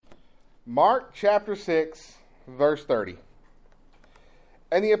Mark chapter 6, verse 30.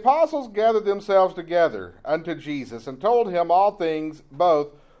 And the apostles gathered themselves together unto Jesus, and told him all things, both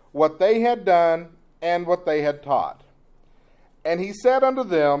what they had done and what they had taught. And he said unto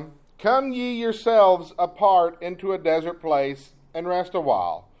them, Come ye yourselves apart into a desert place, and rest a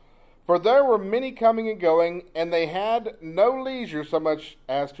while. For there were many coming and going, and they had no leisure so much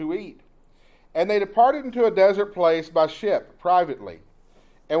as to eat. And they departed into a desert place by ship, privately.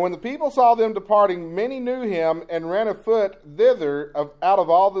 And when the people saw them departing, many knew him, and ran afoot thither out of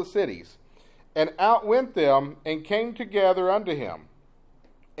all the cities, and outwent them, and came together unto him.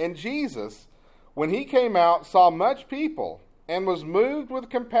 And Jesus, when he came out, saw much people, and was moved with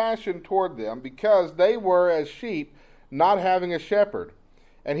compassion toward them, because they were as sheep not having a shepherd.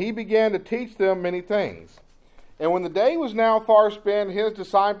 And he began to teach them many things. And when the day was now far spent, his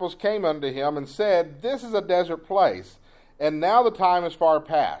disciples came unto him, and said, This is a desert place, and now the time is far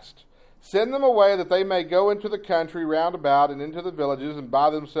past. Send them away, that they may go into the country round about, and into the villages, and buy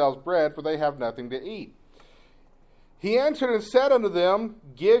themselves bread, for they have nothing to eat. He answered and said unto them,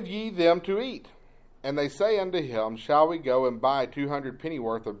 Give ye them to eat. And they say unto him, Shall we go and buy 200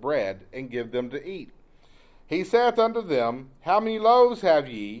 pennyworth of bread, and give them to eat? He saith unto them, How many loaves have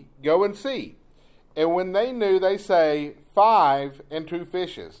ye? Go and see. And when they knew, they say, 5 and 2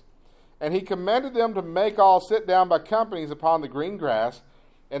 fishes. And he commanded them to make all sit down by companies upon the green grass.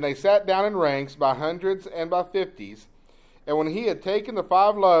 And they sat down in ranks by hundreds and by 50s. And when he had taken the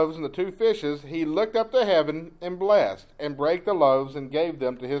 5 loaves and the 2 fishes, he looked up to heaven and blessed, and brake the loaves, and gave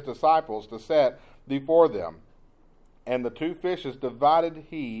them to his disciples to set before them. And the 2 fishes divided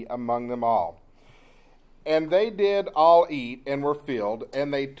he among them all. And they did all eat, and were filled,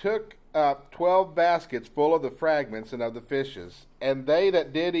 and they took up 12 baskets full of the fragments and of the fishes. And they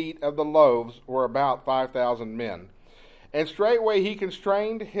that did eat of the loaves were about 5,000 men. And straightway he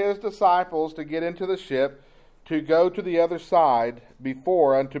constrained his disciples to get into the ship, to go to the other side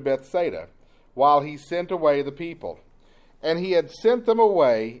before unto Bethsaida, while he sent away the people. And he had sent them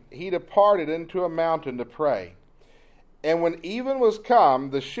away, he departed into a mountain to pray. And when even was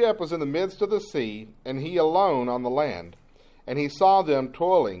come, the ship was in the midst of the sea, and he alone on the land. And he saw them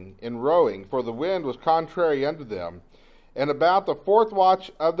toiling and rowing, for the wind was contrary unto them. And about the 4th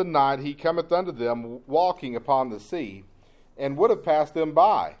watch of the night he cometh unto them, walking upon the sea, and would have passed them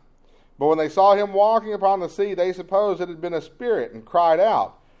by. But when they saw him walking upon the sea, they supposed it had been a spirit, and cried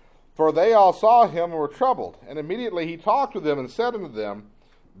out. For they all saw him and were troubled. And immediately he talked with them, and said unto them,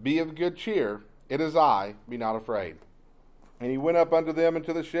 Be of good cheer, it is I, be not afraid. And he went up unto them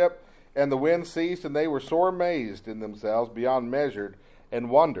into the ship, and the wind ceased, and they were sore amazed in themselves beyond measure, and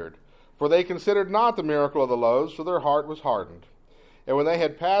wondered. For they considered not the miracle of the loaves, for their heart was hardened. And when they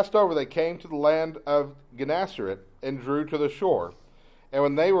had passed over, they came to the land of Gennesaret, and drew to the shore. And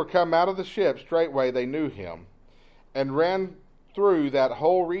when they were come out of the ship, straightway they knew him, and ran through that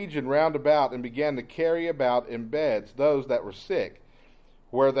whole region round about, and began to carry about in beds those that were sick,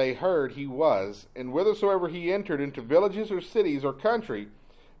 where they heard he was. And whithersoever he entered into villages or cities or country,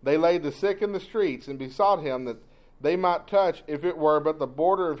 they laid the sick in the streets, and besought him that they might touch, if it were but the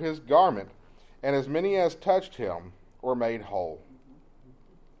border of his garment. And as many as touched him were made whole.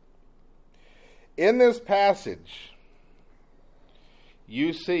 In this passage,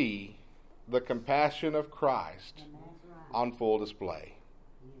 you see the compassion of Christ on full display.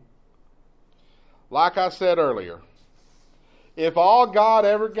 Like I said earlier, if all God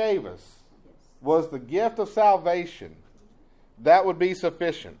ever gave us was the gift of salvation, that would be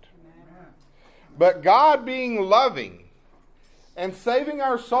sufficient. But God being loving and saving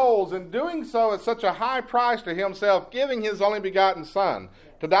our souls, and doing so at such a high price to himself, giving his only begotten Son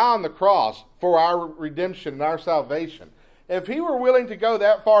to die on the cross for our redemption and our salvation, if he were willing to go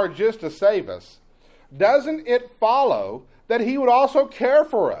that far just to save us, doesn't it follow that he would also care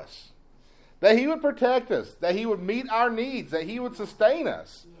for us? That he would protect us, that he would meet our needs, that he would sustain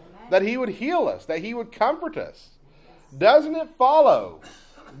us, that he would heal us, that he would comfort us? Doesn't it follow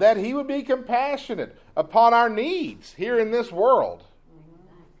that he would be compassionate upon our needs here in this world,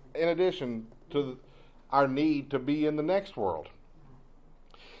 in addition to our need to be in the next world?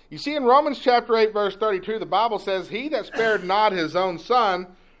 You see, in Romans chapter 8, verse 32, the Bible says, He that spared not his own Son,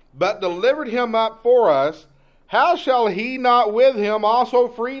 but delivered him up for us, how shall he not with him also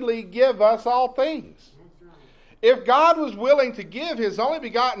freely give us all things? If God was willing to give his only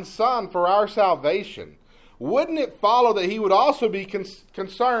begotten Son for our salvation, wouldn't it follow that he would also be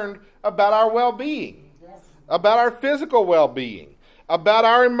concerned about our well-being, about our physical well-being, about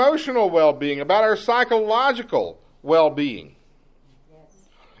our emotional well-being, about our psychological well-being?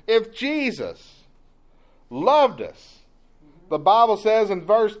 If Jesus loved us The Bible says in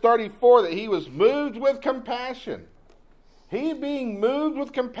verse 34 that he was moved with compassion. He, being moved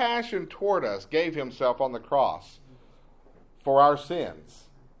with compassion toward us, gave himself on the cross for our sins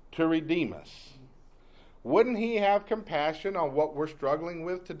to redeem us. Wouldn't he have compassion on what we're struggling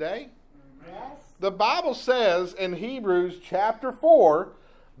with today? Yes. The Bible says in Hebrews chapter 4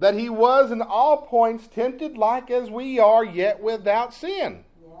 that he was in all points tempted like as we are, yet without sin.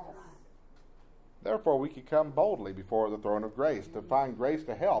 Yes. Therefore we could come boldly before the throne of grace to find grace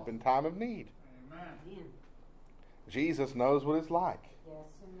to help in time of need. Amen. Jesus knows what it's like. Yes,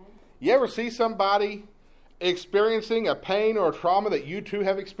 amen. You ever see somebody experiencing a pain or a trauma that you too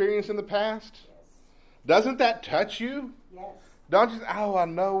have experienced in the past? Yes. Doesn't that touch you? Yes. Don't you? I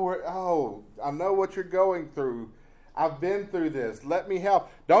know what you're going through. I've been through this. Let me help.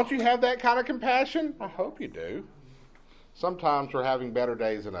 Don't you have that kind of compassion? I hope you do. Sometimes we're having better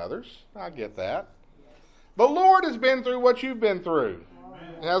days than others. I get that. The Lord has been through what you've been through.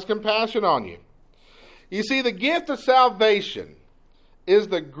 He has compassion on you. You see, the gift of salvation is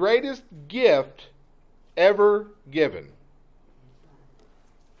the greatest gift ever given.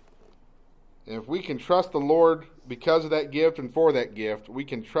 And if we can trust the Lord because of that gift and for that gift, we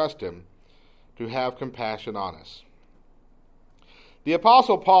can trust him to have compassion on us. The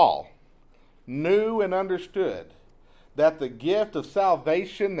Apostle Paul knew and understood that the gift of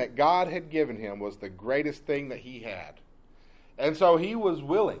salvation that God had given him was the greatest thing that he had. And so he was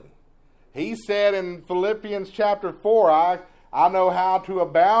willing. He said in Philippians chapter 4, I know how to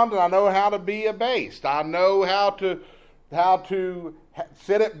abound and I know how to be abased. I know how to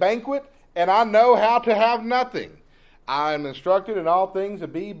sit at banquet and I know how to have nothing. I am instructed in all things to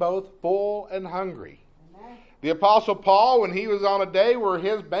be both full and hungry. Amen. The Apostle Paul, when he was on a day where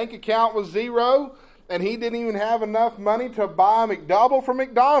his bank account was zero and he didn't even have enough money to buy a McDouble from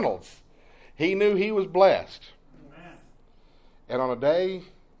McDonald's, he knew he was blessed. Amen. And on a day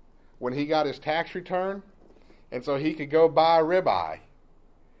when he got his tax return, and so he could go buy a ribeye,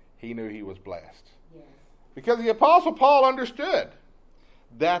 he knew he was blessed. Yes. Because the Apostle Paul understood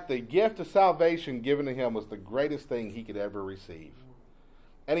that the gift of salvation given to him was the greatest thing he could ever receive.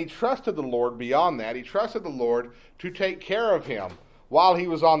 And he trusted the Lord beyond that. He trusted the Lord to take care of him while he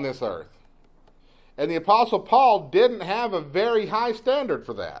was on this earth. And the Apostle Paul didn't have a very high standard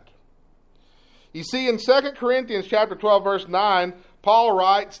for that. You see, in 2 Corinthians chapter 12, verse 9, Paul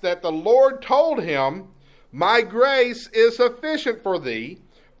writes that the Lord told him, "My grace is sufficient for thee,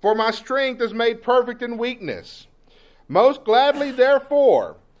 for my strength is made perfect in weakness. Most gladly,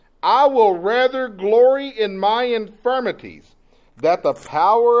 therefore, I will rather glory in my infirmities, that the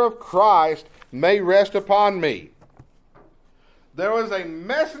power of Christ may rest upon me." There was a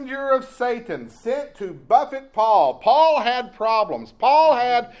messenger of Satan sent to buffet Paul. Paul had problems. Paul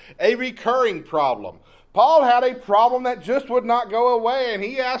had a recurring problem. Paul had a problem that just would not go away, and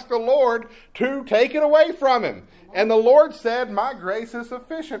he asked the Lord to take it away from him. And the Lord said, "My grace is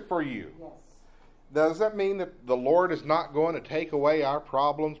sufficient for you." Yes. Does that mean that the Lord is not going to take away our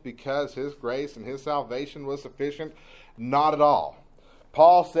problems because his grace and his salvation was sufficient? Not at all.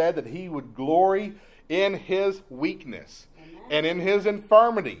 Paul said that he would glory in his weakness. Amen. And in his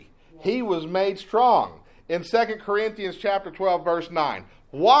infirmity. Yes. He was made strong. In 2 Corinthians chapter 12, verse 9.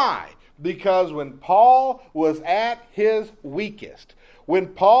 Why? Because when Paul was at his weakest, when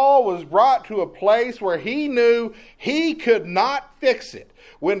Paul was brought to a place where he knew he could not fix it,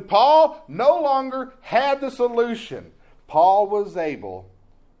 when Paul no longer had the solution, Paul was able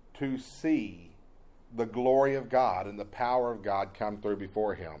to see the glory of God and the power of God come through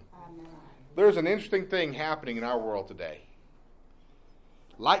before him. Amen. There's an interesting thing happening in our world today.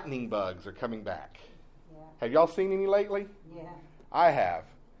 Lightning bugs are coming back. Yeah. Have y'all seen any lately? Yeah. I have.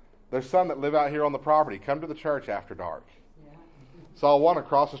 There's some that live out here on the property. Come to the church after dark. Yeah. Saw one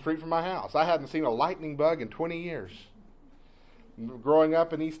across the street from my house. I hadn't seen a lightning bug in 20 years. Growing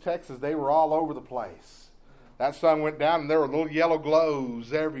up in East Texas, they were all over the place. That sun went down and there were little yellow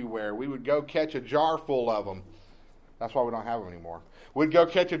glows everywhere. We would go catch a jar full of them. That's why we don't have them anymore. We'd go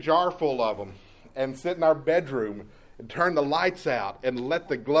catch a jar full of them and sit in our bedroom and turn the lights out and let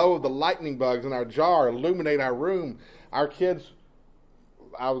the glow of the lightning bugs in our jar illuminate our room. Our kids,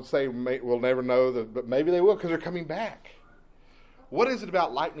 I would say, will never know, but maybe they will because they're coming back. What is it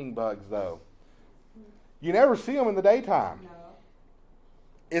about lightning bugs, though? You never see them in the daytime. No.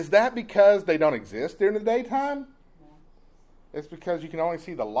 Is that because they don't exist during the daytime? No. It's because you can only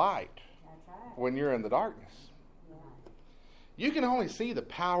see the light when you're in the darkness. Yeah. You can only see the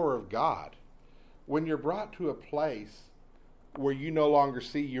power of God when you're brought to a place where you no longer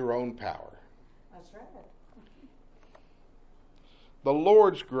see your own power. That's right. The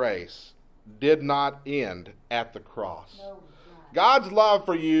Lord's grace did not end at the cross. No. God's love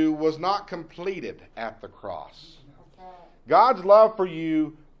for you was not completed at the cross. That's right. God's love for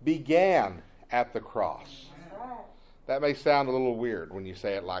you began at the cross. That's right. That may sound a little weird when you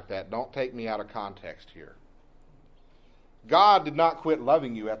say it like that. Don't take me out of context here. God did not quit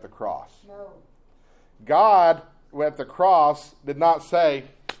loving you at the cross. No. God, at the cross, did not say,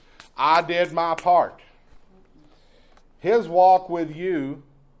 I did my part. His walk with you,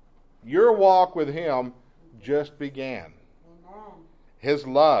 your walk with Him, just began. Amen. His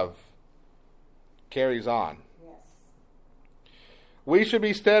love carries on. Yes. We should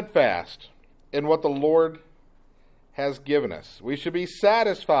be steadfast in what the Lord has given us. We should be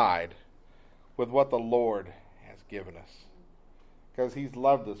satisfied with what the Lord has given us. Because He's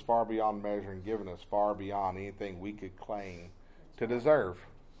loved us far beyond measure and given us far beyond anything we could claim to deserve.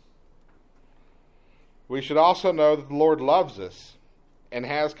 We should also know that the Lord loves us and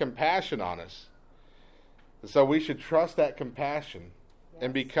has compassion on us. So we should trust that compassion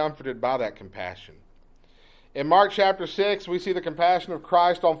and be comforted by that compassion. In Mark chapter 6, we see the compassion of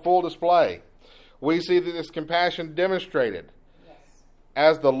Christ on full display. We see that this compassion demonstrated Yes.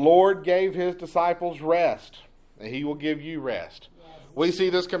 as the Lord gave His disciples rest, and He will give you rest. Yes. We see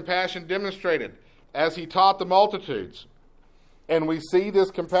this compassion demonstrated as He taught the multitudes. And we see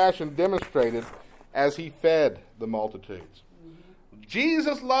this compassion demonstrated as He fed the multitudes. Mm-hmm.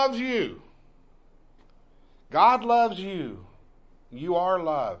 Jesus loves you. God loves you. You are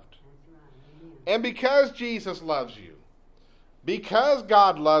loved. And because Jesus loves you, because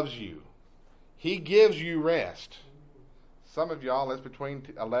God loves you, He gives you rest. Some of y'all, it's between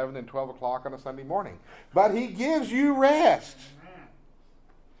 11 and 12 o'clock on a Sunday morning. But He gives you rest.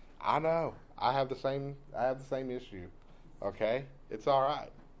 I know. I have the same issue. Okay? It's all right.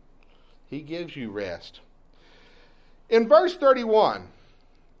 He gives you rest. In verse 31,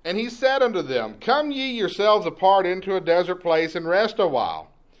 and He said unto them, Come ye yourselves apart into a desert place and rest a while.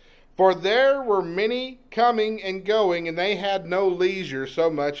 For there were many coming and going, and they had no leisure so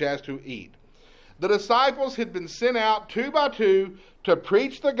much as to eat. The disciples had been sent out 2 by 2 to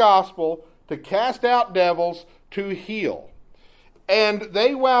preach the gospel, to cast out devils, to heal. And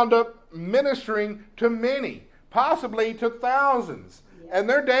they wound up ministering to many, possibly to thousands. And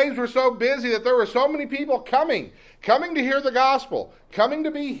their days were so busy that there were so many people coming to hear the gospel, coming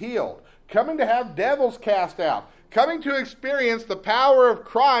to be healed, coming to have devils cast out, coming to experience the power of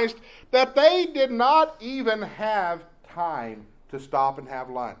Christ, that they did not even have time to stop and have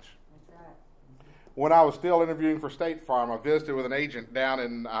lunch. That's right. When I was still interviewing for State Farm, I visited with an agent down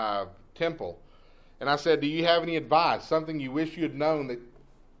in Temple. And I said, do you have any advice, something you wish you had known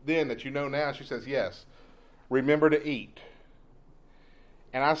that you know now? She says, yes. Remember to eat.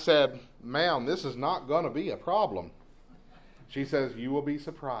 And I said, ma'am, this is not going to be a problem. She says, you will be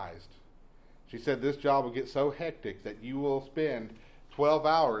surprised. She said, this job will get so hectic that you will spend 12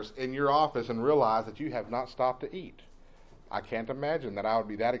 hours in your office and realize that you have not stopped to eat. I can't imagine that I would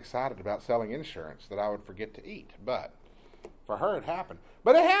be that excited about selling insurance that I would forget to eat. But for her, it happened.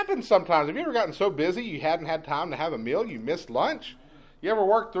 But it happens sometimes. Have you ever gotten so busy you hadn't had time to have a meal? You missed lunch? You ever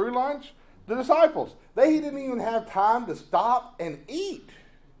worked through lunch? The disciples, they didn't even have time to stop and eat.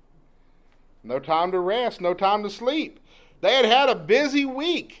 No time to rest, no time to sleep. They had had a busy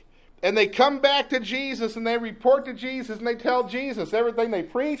week. And they come back to Jesus and they report to Jesus and they tell Jesus everything they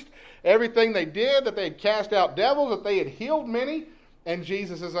preached, everything they did, that they had cast out devils, that they had healed many. And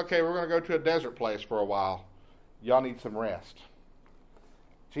Jesus says, okay, we're going to go to a desert place for a while. Y'all need some rest.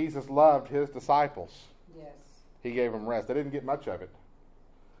 Jesus loved His disciples. Yes. He gave them rest. They didn't get much of it.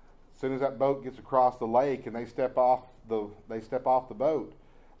 As soon as that boat gets across the lake and they step off the boat,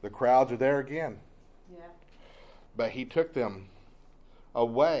 the crowds are there again. Yeah. But He took them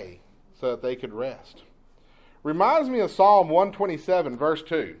away so that they could rest. Reminds me of Psalm 127, verse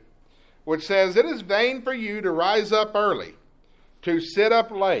 2, which says, It is vain for you to rise up early, to sit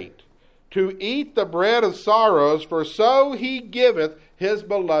up late, to eat the bread of sorrows, for so He giveth His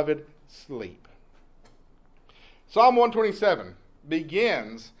beloved sleep. Psalm 127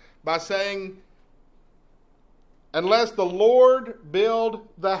 begins by saying, Unless the Lord build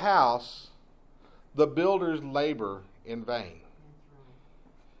the house, the builders labor in vain.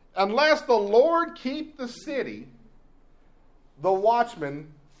 Unless the Lord keep the city, the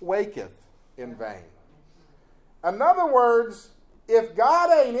watchman waketh in vain. In other words, if God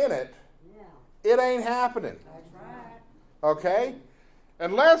ain't in it, it ain't happening. That's right. Okay?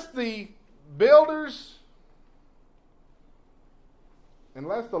 Unless the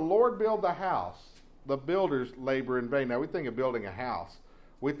Lord build the house, the builders labor in vain. Now, we think of building a house.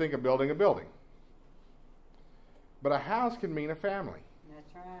 We think of building a building. But a house can mean a family.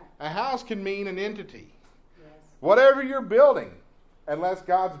 That's right. A house can mean an entity. Yes. Whatever you're building, unless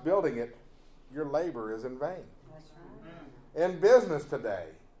God's building it, your labor is in vain. That's right. In business today,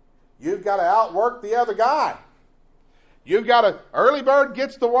 you've got to outwork the other guy. You've got to, early bird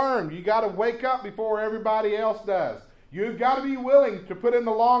gets the worm. You got to wake up before everybody else does. You've got to be willing to put in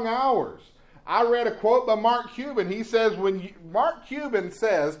the long hours. I read a quote by Mark Cuban. He says, Mark Cuban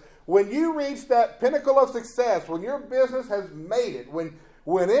says, when you reach that pinnacle of success, when your business has made it,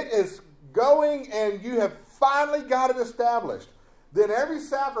 when it is going and you have finally got it established, then every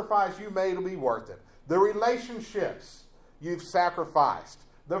sacrifice you made will be worth it. The relationships you've sacrificed,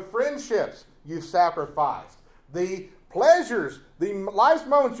 the friendships you've sacrificed, the pleasures, the life's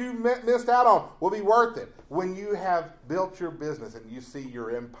moments you missed out on will be worth it when you have built your business and you see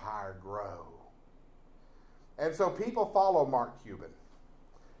your empire grow. And so people follow Mark Cuban.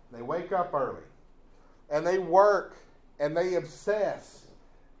 They wake up early and they work and they obsess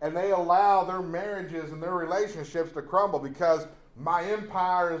and they allow their marriages and their relationships to crumble because my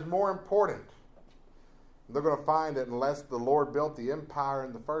empire is more important. They're going to find that unless the Lord built the empire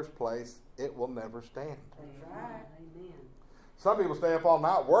in the first place, it will never stand. That's right. Amen. Some people stay up all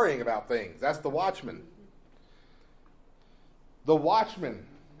night worrying about things. That's the watchman. The watchman,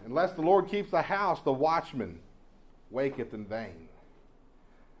 unless the Lord keeps the house, the watchman waketh in vain.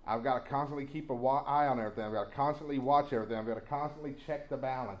 I've got to constantly keep an eye on everything. I've got to constantly watch everything. I've got to constantly check the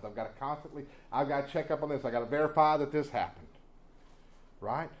balance. I've got to check up on this. I've got to verify that this happened.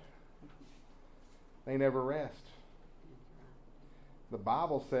 Right? They never rest. The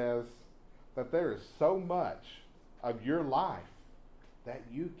Bible says that there is so much of your life that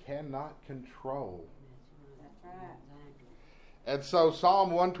you cannot control. That's right. And so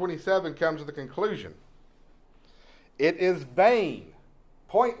Psalm 127 comes to the conclusion. It is vain,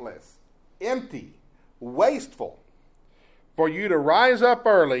 pointless, empty, wasteful for you to rise up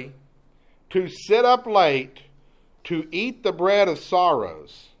early, to sit up late, to eat the bread of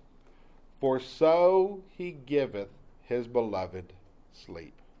sorrows, for so he giveth his beloved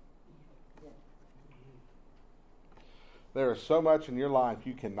sleep. There is so much in your life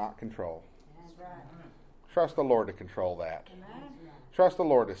you cannot control. That's right. Trust the Lord to control that. Amen. Trust the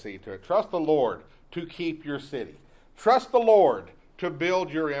Lord to see to it. Trust the Lord to keep your city. Trust the Lord to build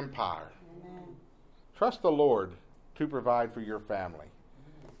your empire. Amen. Trust the Lord to provide for your family.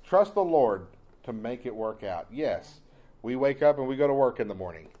 Trust the Lord to make it work out. Yes, we wake up and we go to work in the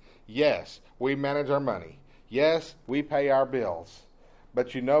morning. Yes, we manage our money. Yes, we pay our bills.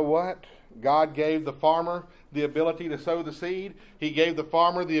 But you know what? God gave the farmer the ability to sow the seed. He gave the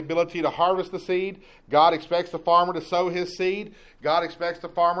farmer the ability to harvest the seed. God expects the farmer to sow his seed. God expects the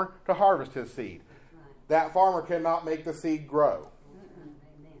farmer to harvest his seed. That farmer cannot make the seed grow.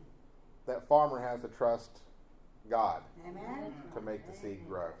 Amen. That farmer has to trust God Amen. to make the seed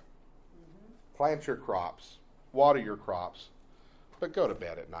grow. Plant your crops. Water your crops. But go to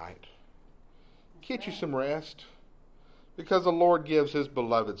bed at night. Get you some rest. Because the Lord gives his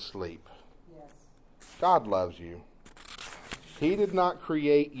beloved sleep. Yes. God loves you. He did not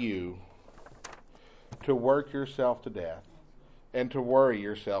create you to work yourself to death and to worry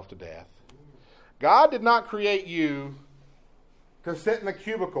yourself to death. God did not create you to sit in a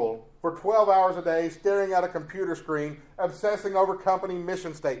cubicle for 12 hours a day, staring at a computer screen, obsessing over company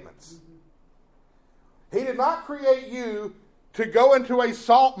mission statements. He did not create you to go into a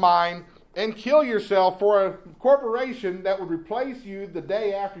salt mine and kill yourself for a corporation that would replace you the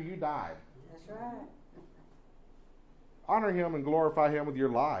day after you died. That's right. Honor him and glorify him with your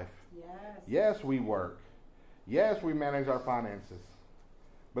life. Yes. Yes, we work. Yes, we manage our finances.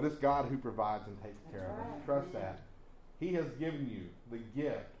 But it's God who provides and takes care of us. Trust that. He has given you the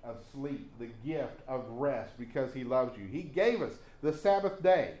gift of sleep, the gift of rest because he loves you. He gave us the Sabbath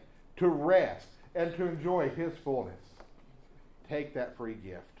day to rest and to enjoy his fullness. Take that free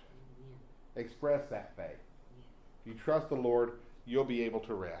gift. Express that faith. If you trust the Lord, you'll be able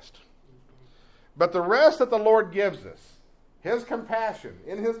to rest. But the rest that the Lord gives us, his compassion,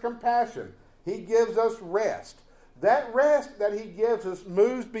 in his compassion, he gives us rest. That rest that he gives us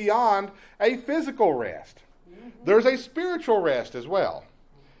moves beyond a physical rest. There's a spiritual rest as well.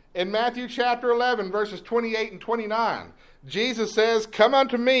 In Matthew chapter 11, verses 28 and 29, Jesus says, "Come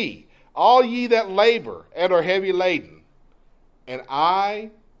unto me, all ye that labor and are heavy laden, and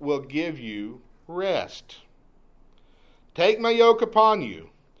I will give you rest. Take my yoke upon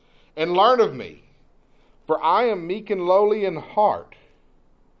you, and learn of me, for I am meek and lowly in heart,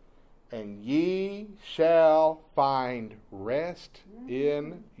 and ye shall find rest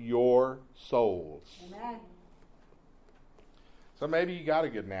in your souls." Amen. So maybe you got a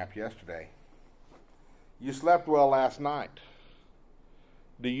good nap yesterday. You slept well last night.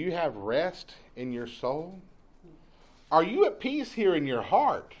 Do you have rest in your soul? Are you at peace here in your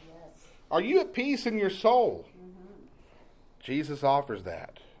heart? Yes. Are you at peace in your soul? Mm-hmm. Jesus offers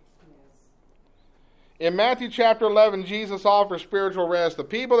that. Yes. In Matthew chapter 11, Jesus offers spiritual rest. The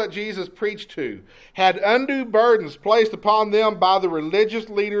people that Jesus preached to had undue burdens placed upon them by the religious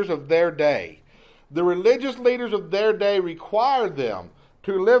leaders of their day. The religious leaders of their day required them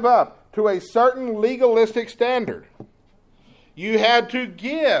to live up to a certain legalistic standard. You had to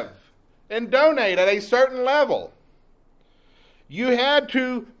give and donate at a certain level. You had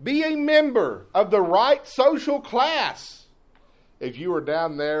to be a member of the right social class. If you were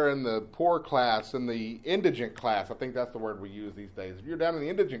down there in the poor class, in the indigent class, I think that's the word we use these days. If you're down in the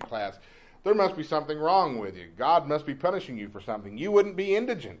indigent class, there must be something wrong with you. God must be punishing you for something. You wouldn't be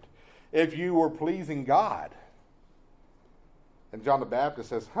indigent if you were pleasing God. And John the Baptist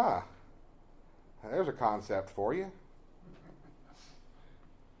says, there's a concept for you.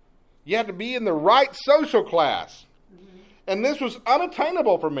 You had to be in the right social class. And this was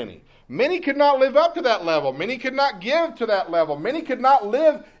unattainable for many. Many could not live up to that level. Many could not give to that level. Many could not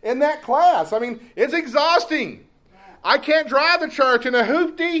live in that class. I mean, it's exhausting. I can't drive the church in a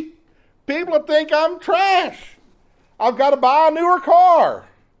hoopty. People would think I'm trash. I've got to buy a newer car.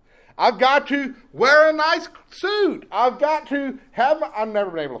 I've got to wear a nice suit. I've got to have I've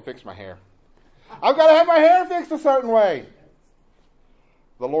never been able to fix my hair. I've got to have my hair fixed a certain way.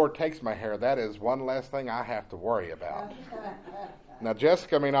 The Lord takes my hair. That is one less thing I have to worry about. Now,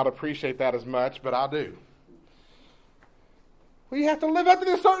 Jessica may not appreciate that as much, but I do. Well, you have to live up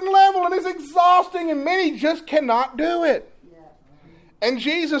to a certain level, and it's exhausting, and many just cannot do it. And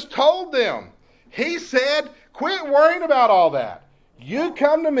Jesus told them, He said, quit worrying about all that. You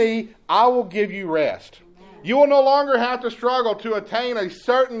come to me, I will give you rest. You will no longer have to struggle to attain a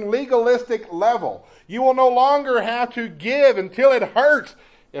certain legalistic level. You will no longer have to give until it hurts.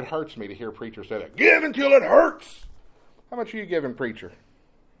 It hurts me to hear preachers say that. Give until it hurts. How much are you giving, preacher?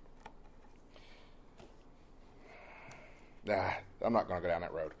 I'm not going to go down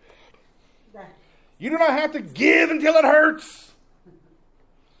that road. You do not have to give until it hurts.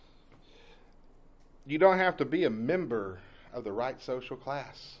 You don't have to be a member of the right social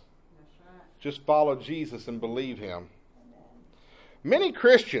class. Just follow Jesus and believe Him. Many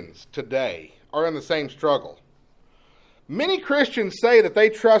Christians today are in the same struggle. Many Christians say that they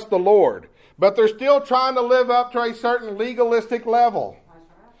trust the Lord, but they're still trying to live up to a certain legalistic level.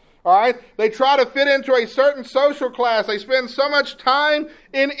 All right? They try to fit into a certain social class. They spend so much time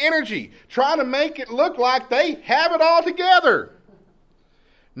and energy trying to make it look like they have it all together.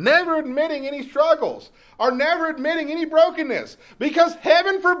 Never admitting any struggles or never admitting any brokenness. Because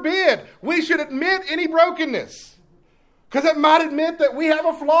heaven forbid we should admit any brokenness. Because it might admit that we have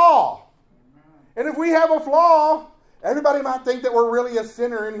a flaw. And if we have a flaw, everybody might think that we're really a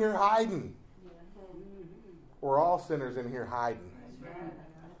sinner in here hiding. We're all sinners in here hiding.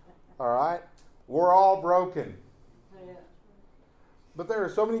 All right? We're all broken. But there are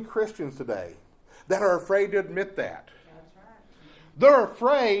so many Christians today that are afraid to admit that. They're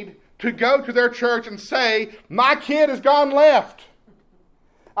afraid to go to their church and say, my kid has gone left.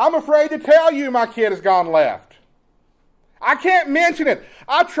 I'm afraid to tell you my kid has gone left. I can't mention it.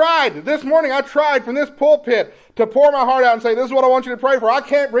 This morning I tried from this pulpit to pour my heart out and say, this is what I want you to pray for. I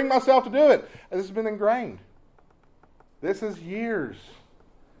can't bring myself to do it. And this has been ingrained. This is years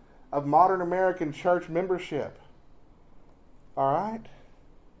of modern American church membership. All right?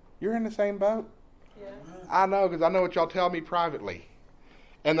 You're in the same boat. Yes. I know, because I know what y'all tell me privately.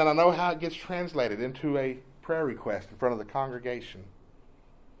 And then I know how it gets translated into a prayer request in front of the congregation.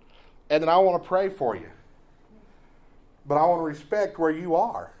 And then I want to pray for you. But I want to respect where you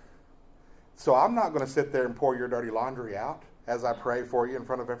are. So I'm not going to sit there and pour your dirty laundry out as I pray for you in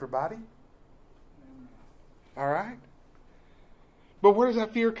front of everybody. All right? But where does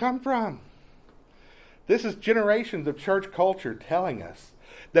that fear come from? This is generations of church culture telling us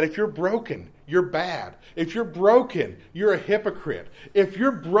that if you're broken, you're bad. If you're broken, you're a hypocrite. If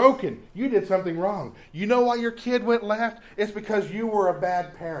you're broken, you did something wrong. You know why your kid went left? It's because you were a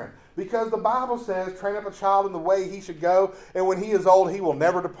bad parent. Because the Bible says, train up a child in the way he should go, and when he is old, he will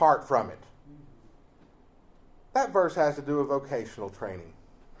never depart from it. That verse has to do with vocational training.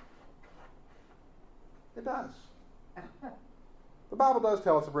 It does. The Bible does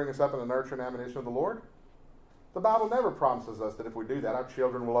tell us to bring us up in the nurture and admonition of the Lord. The Bible never promises us that if we do that, our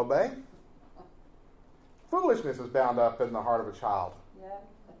children will obey. Foolishness is bound up in the heart of a child. Yeah.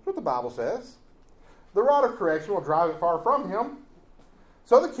 That's what the Bible says. The rod of correction will drive it far from him.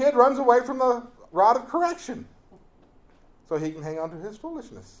 So the kid runs away from the rod of correction. So he can hang on to his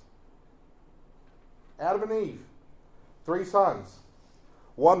foolishness. Adam and Eve, 3 sons.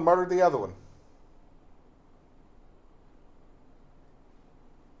 One murdered the other one.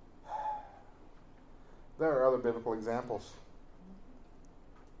 There are other biblical examples.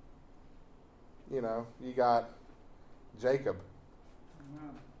 You know, you got Jacob.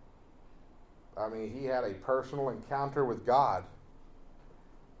 I mean, he had a personal encounter with God.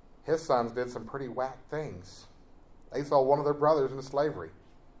 His sons did some pretty whack things. They sold one of their brothers into slavery.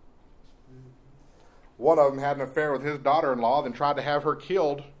 One of them had an affair with his daughter-in-law, then tried to have her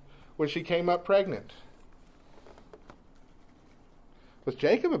killed when she came up pregnant. Was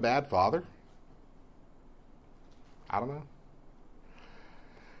Jacob a bad father? I don't know.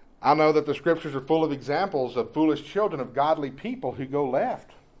 I know that the scriptures are full of examples of foolish children of godly people who go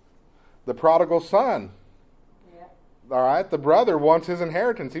left. The prodigal son. Yeah. All right, the brother wants his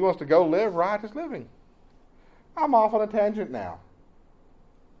inheritance. He wants to go live righteous living. I'm off on a tangent now.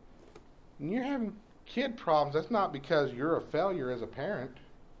 And you're having kid problems. That's not because you're a failure as a parent.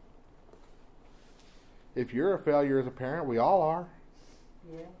 If you're a failure as a parent, we all are.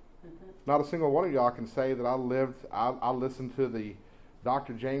 Yeah. Not a single one of y'all can say that I listened to the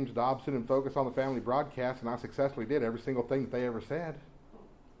Dr. James Dobson and Focus on the Family broadcast, and I successfully did every single thing that they ever said.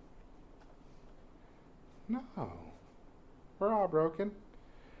 No. We're all broken.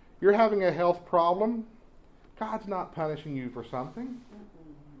 You're having a health problem. God's not punishing you for something.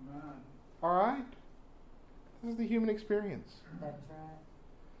 All right? This is the human experience. That's right.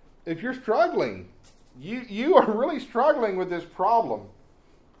 If you're struggling, you are really struggling with this problem,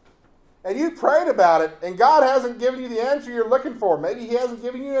 and you prayed about it, and God hasn't given you the answer you're looking for. Maybe He hasn't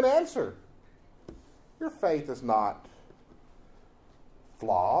given you an answer. Your faith is not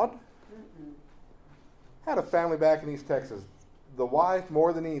flawed. I had a family back in East Texas. The wife,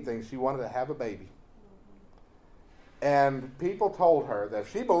 more than anything, she wanted to have a baby. And people told her that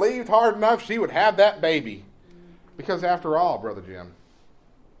if she believed hard enough, she would have that baby. Because after all, Brother Jim,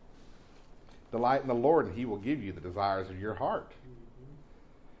 delight in the Lord, and He will give you the desires of your heart.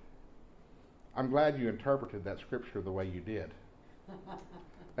 I'm glad you interpreted that scripture the way you did.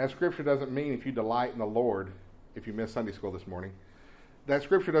 That scripture doesn't mean if you delight in the Lord, if you missed Sunday school this morning, that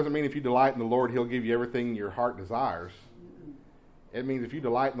scripture doesn't mean if you delight in the Lord, He'll give you everything your heart desires. It means if you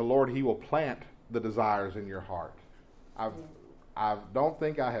delight in the Lord, He will plant the desires in your heart. I don't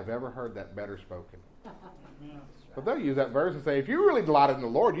think I have ever heard that better spoken. But they'll use that verse and say, if you really delighted in the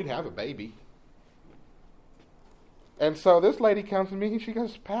Lord, you'd have a baby. And so this lady comes to me and she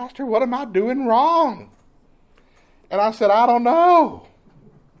goes, Pastor, what am I doing wrong? And I said, I don't know.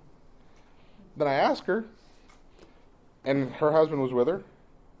 Then I asked her, and her husband was with her.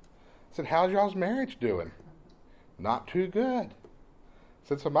 I said, how's y'all's marriage doing? Not too good. I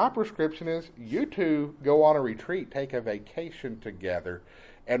said, so my prescription is you two go on a retreat, take a vacation together,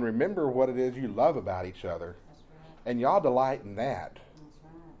 and remember what it is you love about each other. That's right. And y'all delight in that. That's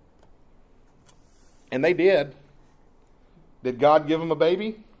right. And they did. Did God give them a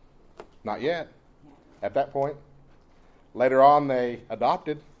baby? Not yet. At that point. Later on, they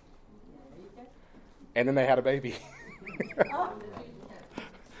adopted. And then they had a baby.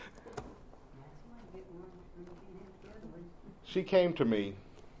 She came to me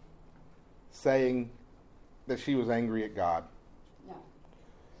saying that she was angry at God. No.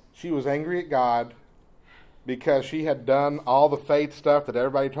 She was angry at God because she had done all the faith stuff that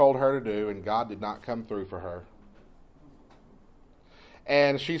everybody told her to do, and God did not come through for her.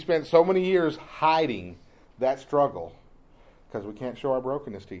 And she spent so many years hiding that struggle because we can't show our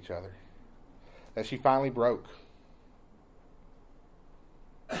brokenness to each other, that she finally broke.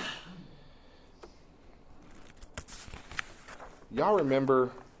 Y'all remember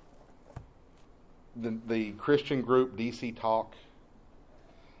the Christian group DC Talk?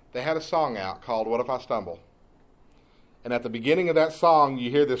 They had a song out called What If I Stumble? And at the beginning of that song,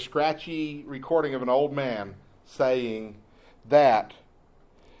 you hear this scratchy recording of an old man saying that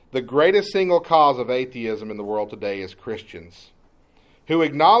the greatest single cause of atheism in the world today is Christians who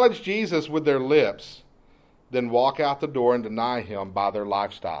acknowledge Jesus with their lips, then walk out the door and deny Him by their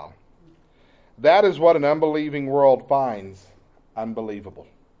lifestyle. That is what an unbelieving world finds unbelievable.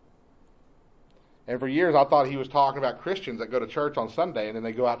 And for years I thought he was talking about Christians that go to church on Sunday and then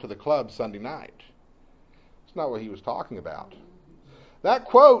they go out to the club Sunday night. That's not what he was talking about. That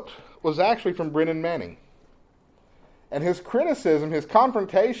quote was actually from Brennan Manning. And his criticism, his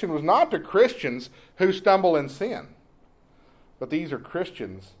confrontation was not to Christians who stumble in sin. But these are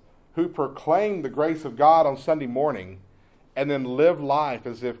Christians who proclaim the grace of God on Sunday morning and then live life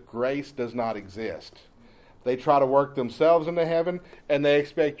as if grace does not exist. They try to work themselves into heaven, and they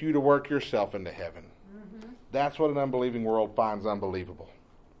expect you to work yourself into heaven. Mm-hmm. That's what an unbelieving world finds unbelievable.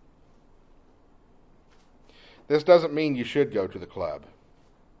 This doesn't mean you should go to the club.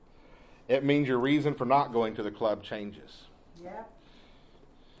 It means your reason for not going to the club changes. Yep.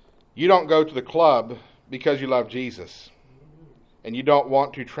 You don't go to the club because you love Jesus. And you don't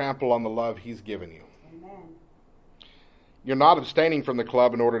want to trample on the love He's given you. Amen. You're not abstaining from the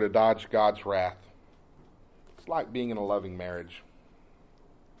club in order to dodge God's wrath. It's like being in a loving marriage.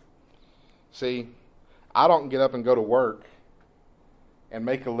 See, I don't get up and go to work and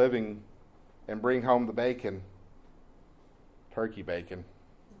make a living and bring home the bacon, turkey bacon,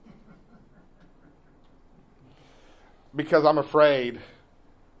 because I'm afraid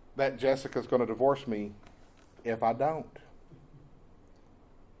that Jessica's going to divorce me if I don't.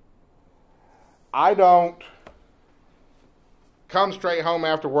 I don't come straight home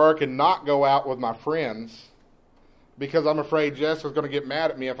after work and not go out with my friends because I'm afraid Jessica's going to get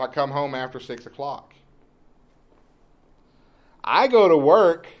mad at me if I come home after 6 o'clock. I go to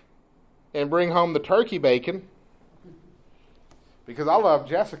work and bring home the turkey bacon because I love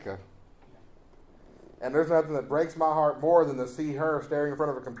Jessica. And there's nothing that breaks my heart more than to see her staring in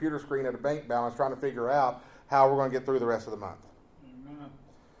front of a computer screen at a bank balance trying to figure out how we're going to get through the rest of the month. Amen.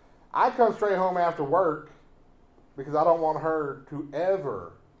 I come straight home after work because I don't want her to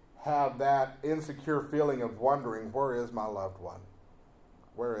ever have that insecure feeling of wondering, where is my loved one?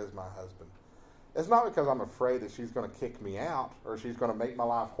 Where is my husband? It's not because I'm afraid that she's going to kick me out or she's going to make my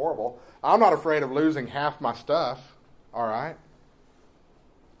life horrible. I'm not afraid of losing half my stuff, all right?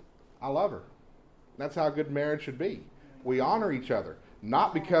 I love her. That's how a good marriage should be. We honor each other,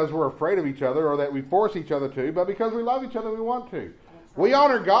 not because we're afraid of each other or that we force each other to, but because we love each other and we want to. We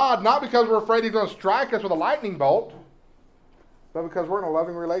honor God not because we're afraid He's going to strike us with a lightning bolt, but because we're in a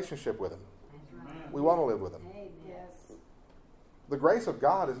loving relationship with Him. We want to live with Him. Yes. The grace of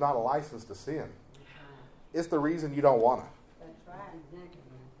God is not a license to sin. It's the reason you don't want to. That's right. Exactly.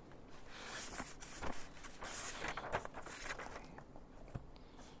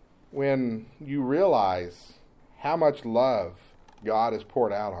 When you realize how much love God has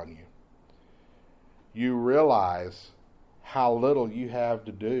poured out on you, you realize how little you have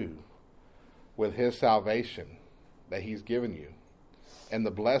to do with His salvation that He's given you and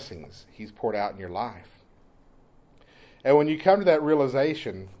the blessings He's poured out in your life. And when you come to that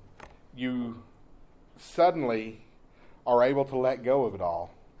realization, you suddenly are able to let go of it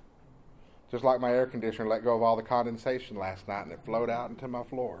all. Just like my air conditioner let go of all the condensation last night and it flowed out into my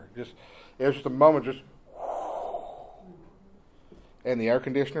floor. It was just a moment, just and the air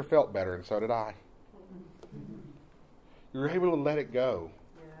conditioner felt better, and so did I. You're able to let it go.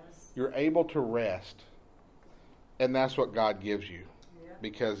 Yes. You're able to rest. And that's what God gives you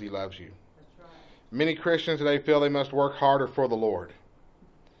because He loves you. That's right. Many Christians today feel they must work harder for the Lord.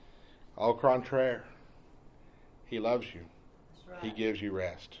 Au contraire. He loves you. That's right. He gives you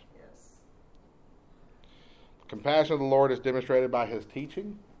rest. Yes. The compassion of the Lord is demonstrated by His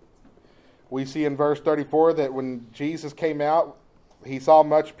teaching. We see in verse 34 that when Jesus came out, He saw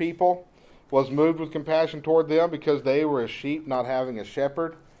much people, was moved with compassion toward them because they were as sheep not having a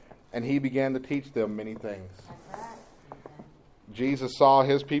shepherd, and He began to teach them many things. That's right. Jesus saw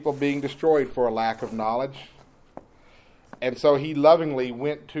His people being destroyed for a lack of knowledge, and so He lovingly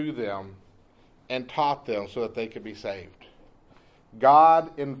went to them and taught them so that they could be saved.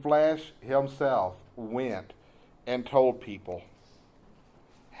 God in flesh Himself went and told people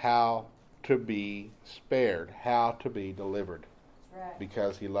how to be spared, how to be delivered, Right.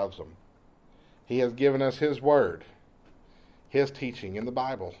 because He loves them. He has given us His Word, His teaching in the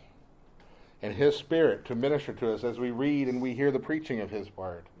Bible, and His Spirit to minister to us as we read and we hear the preaching of His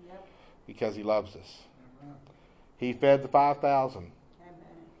Word, Yep. because He loves us. Amen. He fed the 5,000 Amen.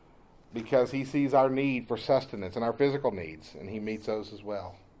 because He sees our need for sustenance and our physical needs, and He meets those as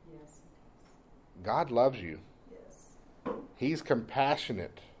well. Yes. God loves you. Yes. He's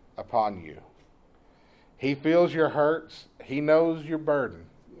compassionate upon you. He feels your hurts. He knows your burden.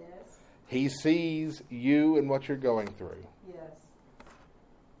 Yes. He sees you and what you're going through. Yes.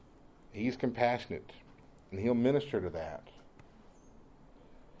 He's compassionate, and He'll minister to that.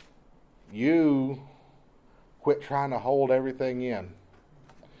 You quit trying to hold everything in.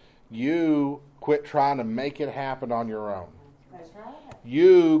 You quit trying to make it happen on your own. That's right.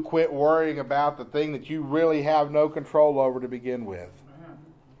 You quit worrying about the thing that you really have no control over to begin with.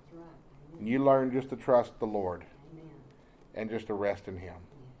 That's right. And you learn just to trust the Lord Amen. and just to rest in Him.